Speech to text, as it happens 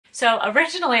So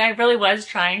originally I really was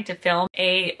trying to film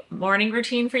a morning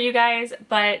routine for you guys,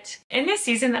 but in this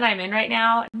season that I'm in right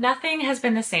now, nothing has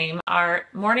been the same. Our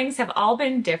mornings have all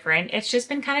been different. It's just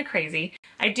been kind of crazy.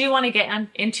 I do want to get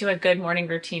into a good morning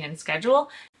routine and schedule,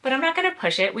 but I'm not going to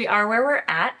push it. We are where we're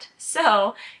at.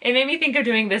 So it made me think of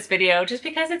doing this video just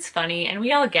because it's funny and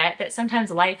we all get that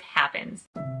sometimes life happens.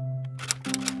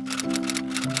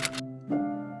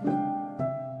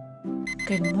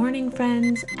 Good morning,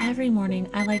 friends. Every morning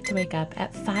I like to wake up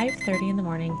at 5:30 in the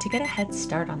morning to get a head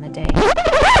start on the day.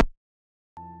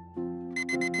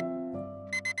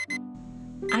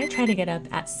 I try to get up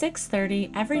at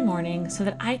 6:30 every morning so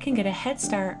that I can get a head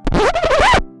start.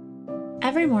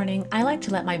 Every morning I like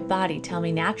to let my body tell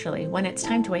me naturally when it's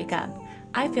time to wake up.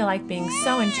 I feel like being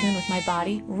so in tune with my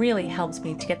body really helps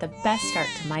me to get the best start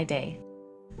to my day.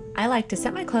 I like to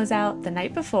set my clothes out the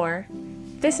night before.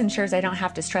 This ensures I don't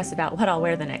have to stress about what I'll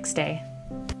wear the next day.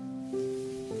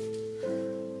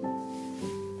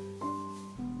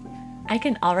 I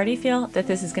can already feel that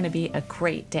this is going to be a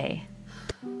great day.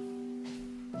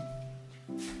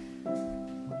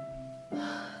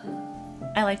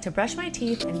 I like to brush my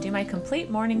teeth and do my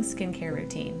complete morning skincare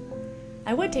routine.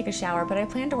 I would take a shower, but I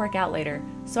plan to work out later,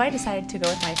 so I decided to go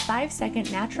with my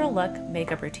 5-second natural look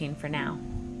makeup routine for now.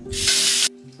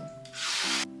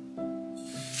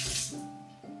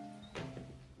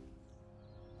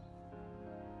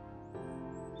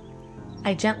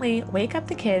 I gently wake up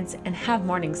the kids and have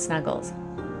morning snuggles.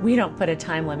 We don't put a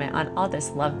time limit on all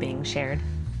this love being shared.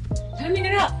 Time to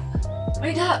get up!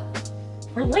 Wake up!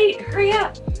 We're late! Hurry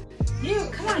up! You,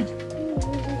 come on!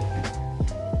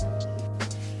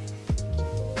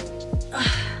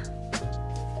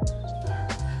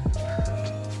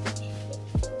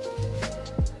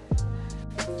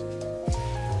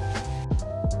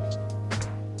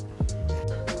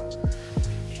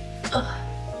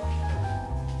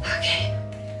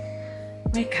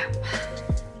 Wake up.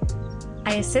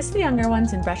 I assist the younger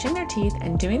ones in brushing their teeth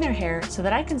and doing their hair so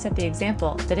that I can set the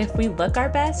example that if we look our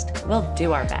best, we'll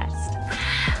do our best.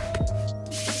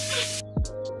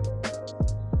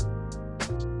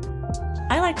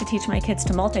 I like to teach my kids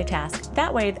to multitask.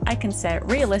 That way I can set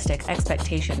realistic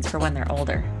expectations for when they're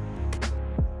older.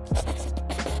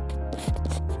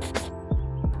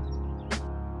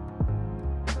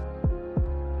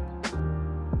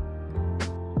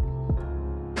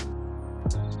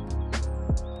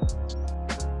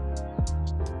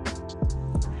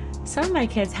 Some of my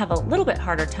kids have a little bit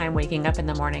harder time waking up in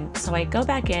the morning, so I go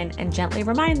back in and gently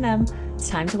remind them, it's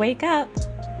time to wake up.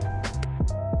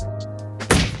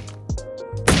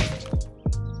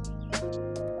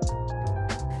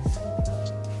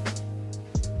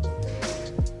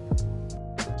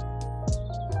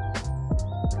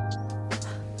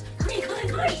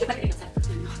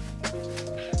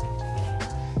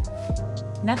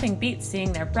 Nothing beats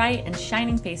seeing their bright and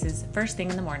shining faces first thing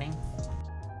in the morning.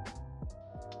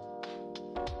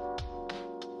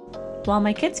 While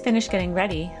my kids finish getting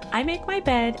ready, I make my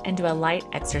bed and do a light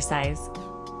exercise.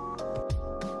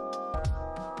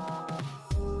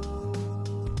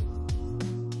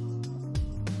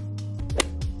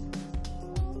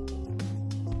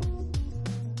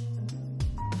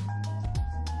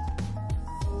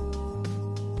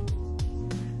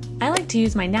 I like to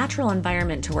use my natural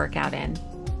environment to work out in.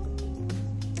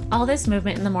 All this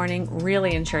movement in the morning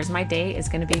really ensures my day is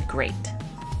going to be great.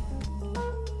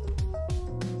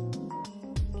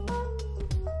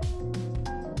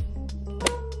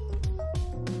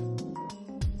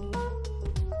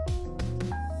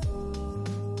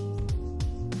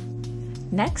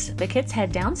 Next, the kids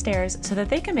head downstairs so that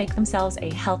they can make themselves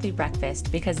a healthy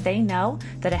breakfast because they know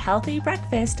that a healthy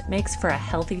breakfast makes for a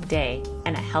healthy day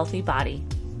and a healthy body.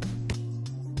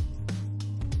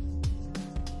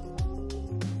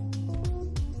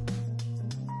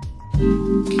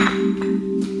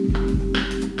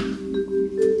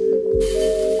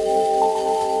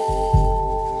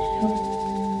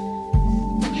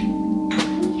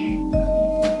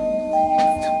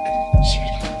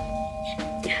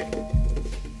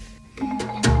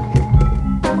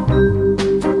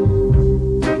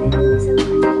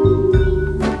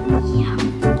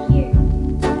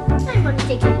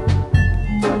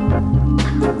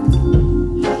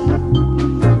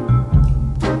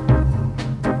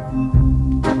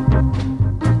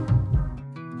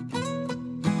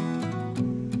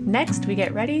 Next, we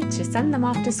get ready to send them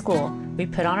off to school. We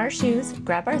put on our shoes,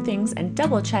 grab our things, and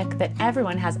double check that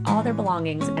everyone has all their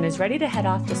belongings and is ready to head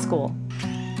off to school.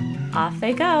 Off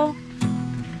they go.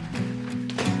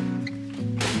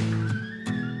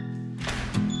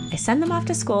 I send them off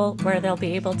to school where they'll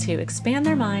be able to expand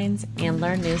their minds and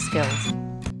learn new skills.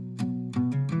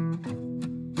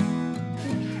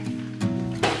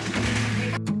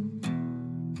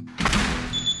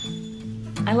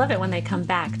 I love it when they come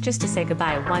back just to say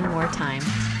goodbye one more time.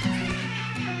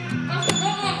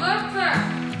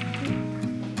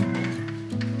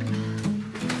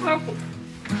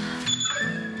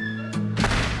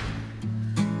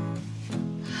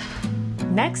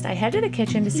 Next, I head to the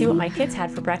kitchen to see what my kids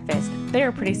had for breakfast. They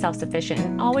are pretty self-sufficient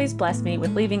and always bless me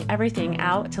with leaving everything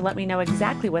out to let me know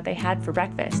exactly what they had for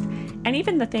breakfast, and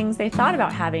even the things they thought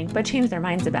about having but changed their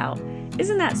minds about.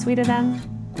 Isn't that sweet of them?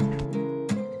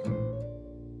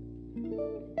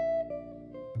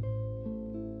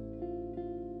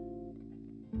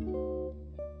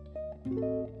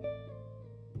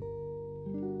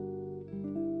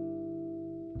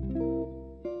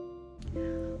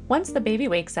 Once the baby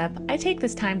wakes up, I take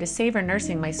this time to savor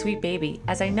nursing my sweet baby,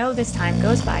 as I know this time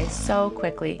goes by so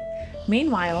quickly.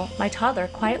 Meanwhile, my toddler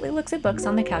quietly looks at books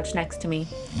on the couch next to me.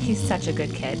 He's such a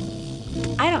good kid.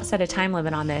 I don't set a time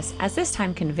limit on this, as this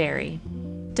time can vary,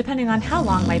 depending on how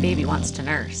long my baby wants to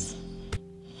nurse.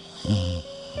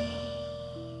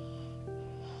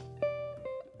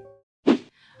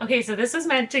 Okay, so this was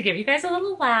meant to give you guys a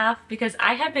little laugh because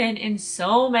I have been in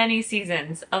so many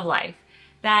seasons of life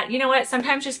that, you know what,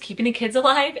 sometimes just keeping the kids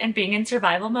alive and being in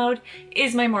survival mode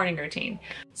is my morning routine.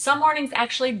 Some mornings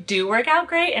actually do work out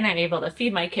great and I'm able to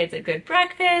feed my kids a good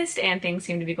breakfast and things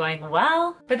seem to be going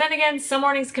well. But then again, some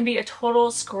mornings can be a total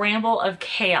scramble of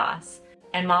chaos.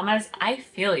 And mamas, I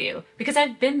feel you because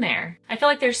I've been there. I feel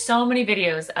like there's so many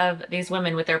videos of these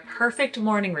women with their perfect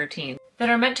morning routine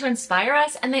that are meant to inspire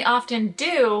us, and they often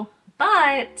do,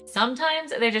 but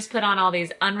sometimes they just put on all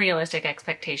these unrealistic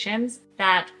expectations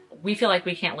that we feel like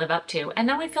we can't live up to, and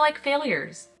then we feel like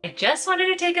failures. I just wanted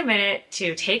to take a minute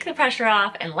to take the pressure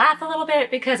off and laugh a little bit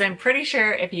because I'm pretty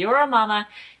sure if you're a mama,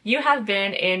 you have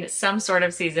been in some sort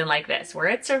of season like this, where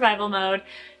it's survival mode,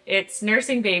 it's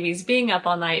nursing babies, being up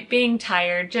all night, being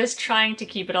tired, just trying to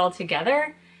keep it all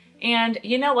together. And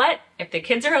you know what? If the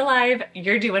kids are alive,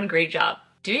 you're doing a great job.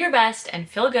 Do your best and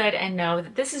feel good and know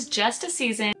that this is just a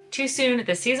season. Too soon,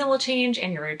 the season will change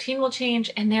and your routine will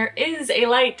change, and there is a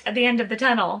light at the end of the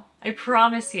tunnel. I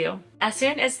promise you. As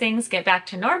soon as things get back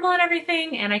to normal and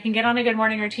everything, and I can get on a good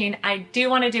morning routine, I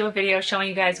do want to do a video showing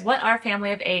you guys what our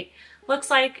family of 8 looks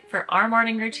like for our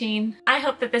morning routine. I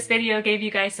hope that this video gave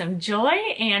you guys some joy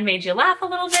and made you laugh a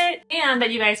little bit, and that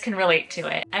you guys can relate to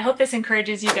it. I hope this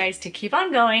encourages you guys to keep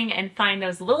on going and find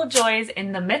those little joys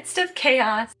in the midst of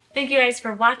chaos. Thank you guys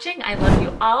for watching. I love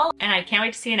you all, and I can't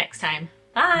wait to see you next time.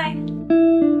 Bye!